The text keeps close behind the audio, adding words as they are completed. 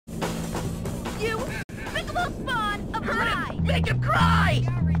Make him cry!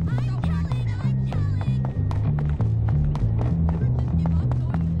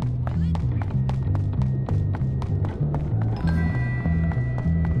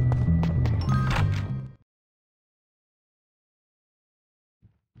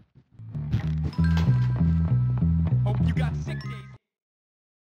 Hope you got sick days.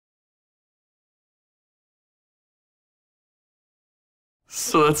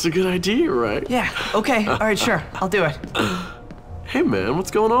 So that's a good idea, right? Yeah, okay, alright, sure, I'll do it. Hey man,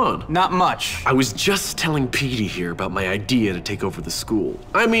 what's going on? Not much. I was just telling Petey here about my idea to take over the school.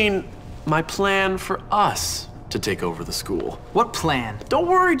 I mean, my plan for us to take over the school. What plan? Don't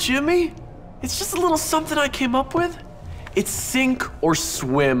worry, Jimmy. It's just a little something I came up with. It's sink or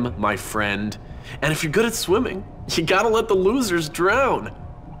swim, my friend. And if you're good at swimming, you gotta let the losers drown.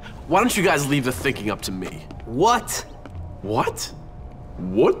 Why don't you guys leave the thinking up to me? What? What?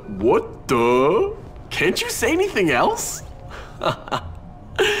 What the? Can't you say anything else?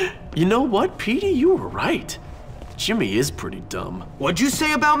 You know what, Petey? You were right. Jimmy is pretty dumb. What'd you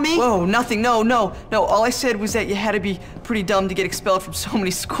say about me? Whoa, nothing, no. All I said was that you had to be pretty dumb to get expelled from so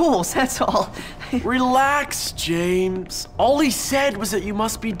many schools, that's all. Relax, James. All he said was that you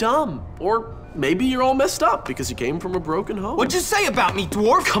must be dumb. Or maybe you're all messed up because you came from a broken home. What'd you say about me,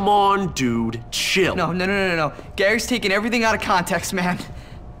 dwarf? Come on, dude. Chill. No. Gary's taking everything out of context, man.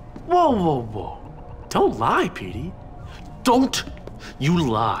 Whoa. Don't lie, Petey. Don't you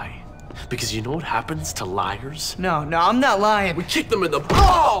lie. Because you know what happens to liars? No, I'm not lying. We kick them in the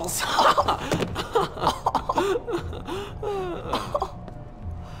balls!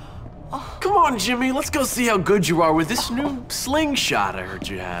 Come on, Jimmy, let's go see how good you are with this new slingshot I heard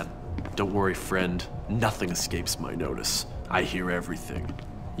you had. Don't worry, friend. Nothing escapes my notice. I hear everything.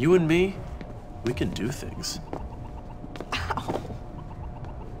 You and me, we can do things. Ow.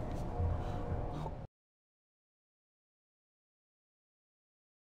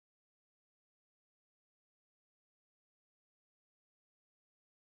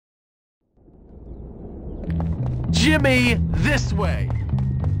 Jimmy, this way!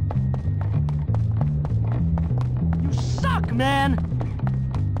 You suck, man!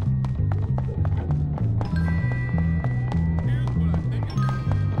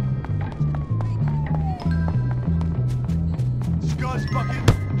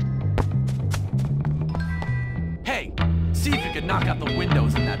 Hey, see if you can knock out the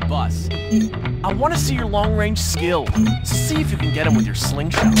windows in that bus. I want to see your long-range skill. See if you can get him with your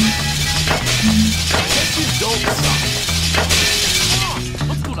slingshot. Guess you don't suck. Come on,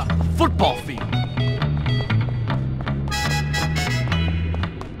 let's go to the football field.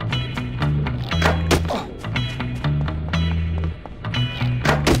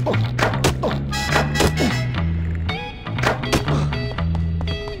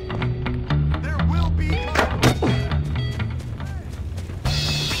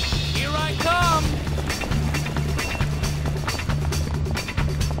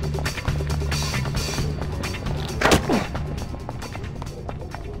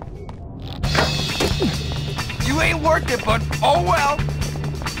 You ain't worth it, but oh well.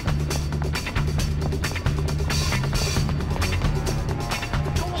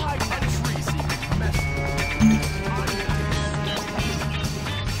 Go hide in that tree so you can mess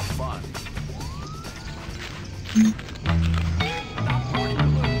fun. Stop running, you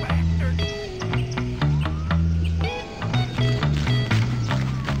little bastard.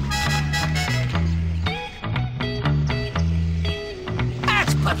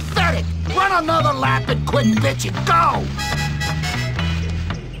 That's pathetic! Run another lap and quit bitching. Go!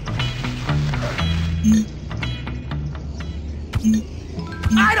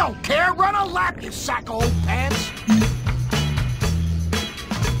 I don't care! Run a lap, you sack of old pants!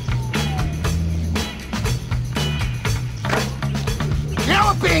 You know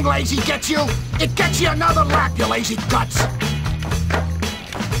what being lazy gets you? It gets you another lap, you lazy guts!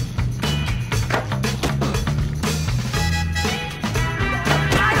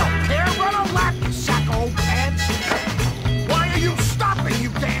 I don't care! Run a lap, you sack of old pants! Why are you stopping, you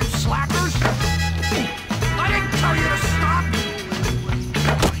damn slackers? I didn't tell you to stop!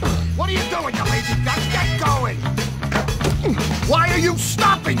 What are you doing, you lazy guts? Get going! Why are you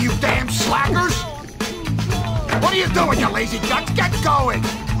stopping, you damn slackers? What are you doing, you lazy guts? Get going!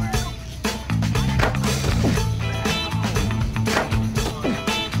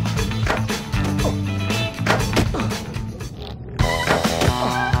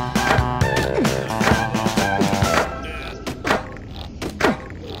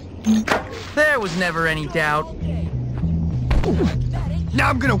 There was never any doubt. Now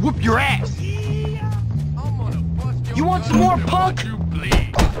I'm gonna whoop your ass. You want some more, punk? You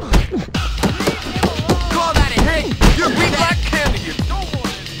bleed. Call that a hit! You're weak like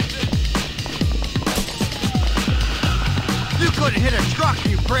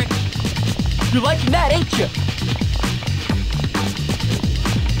prick! You're liking that, ain't you?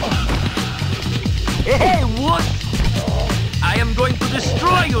 Hey, what? I am going to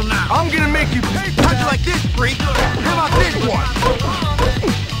destroy you now! I'm gonna make you pay. How'd you like this, freak? How about this one?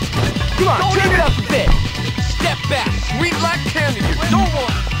 Come on, turn it up a bit. Step back! Sweet like candy, you don't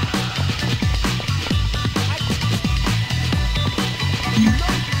want...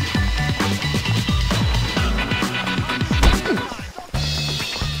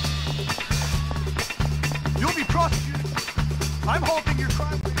 You'll be prosecuted. I'm halting your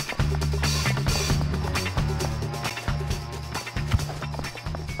crime.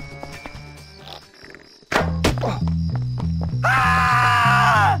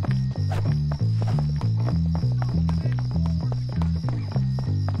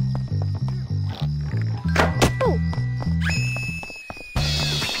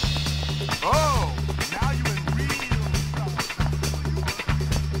 Oh, now you in real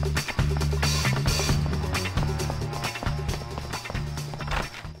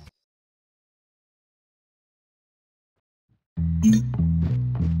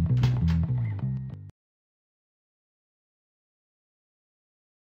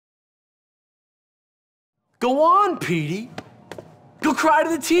Go on, Petey. Go cry to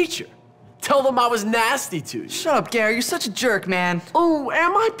the teacher. Tell them I was nasty to you. Shut up, Gary. You're such a jerk, man. Oh,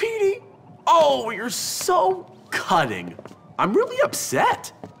 am I, Petey? Oh, you're so cutting. I'm really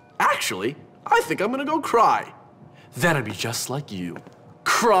upset. Actually, I think I'm gonna go cry. Then I'd be just like you.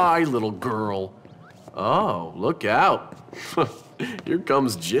 Cry, little girl. Oh, look out. Here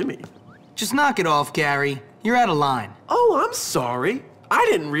comes Jimmy. Just knock it off, Gary. You're out of line. Oh, I'm sorry. I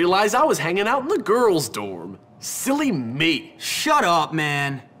didn't realize I was hanging out in the girls' dorm. Silly me. Shut up,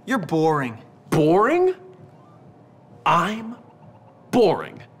 man. You're boring. Boring? I'm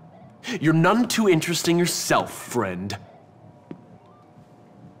boring. You're none too interesting yourself, friend.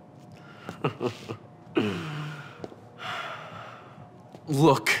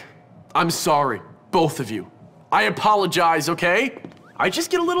 Look, I'm sorry, both of you. I apologize, okay? I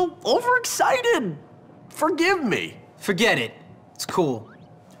just get a little overexcited. Forgive me. Forget it. It's cool.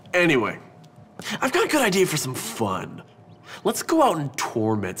 Anyway, I've got a good idea for some fun. Let's go out and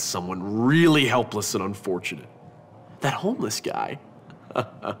torment someone really helpless and unfortunate. That homeless guy.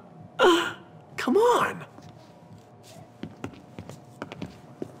 Come on.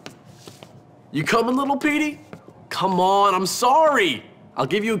 You coming, little Petey? Come on, I'm sorry. I'll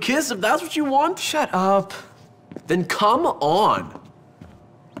give you a kiss if that's what you want. Shut up. Then come on.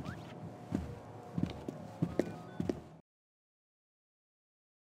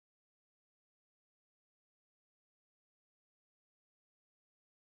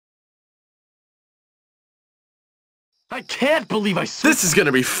 I can't believe This is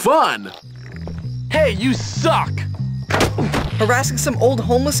gonna be fun! Hey, you suck! Harassing some old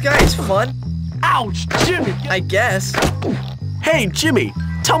homeless guy is fun, Ouch, Jimmy! I guess. Hey, Jimmy,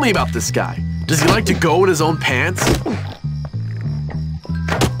 tell me about this guy. Does he like to go in his own pants?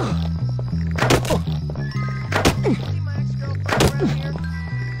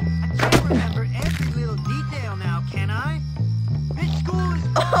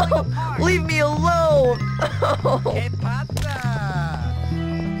 Leave me alone!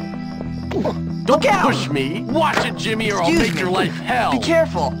 Don't push me! Watch it, Jimmy, or I'll make your life hell! Be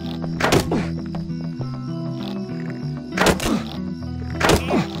careful!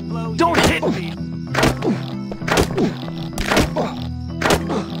 Don't hit me!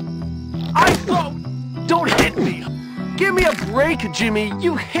 I thought... Don't hit me! Give me a break, Jimmy!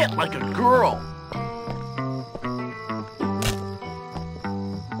 You hit like a girl!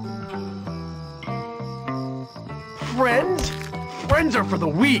 Friends? Friends are for the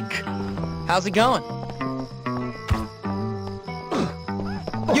weak! How's it going?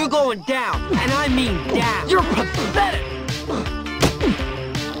 You're going down, and I mean down. You're pathetic!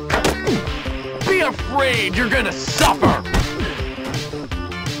 Be afraid, you're gonna suffer!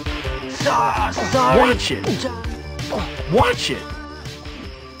 Sorry. Watch it! Watch it!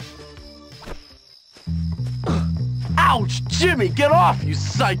 Ouch! Jimmy, get off, you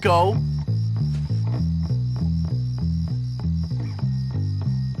psycho!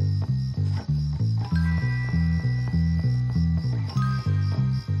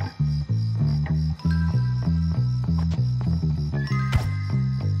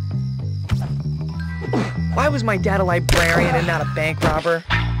 Why was my dad a librarian and not a bank robber?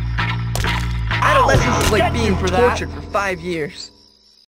 Adolescence is like being tortured for 5 years.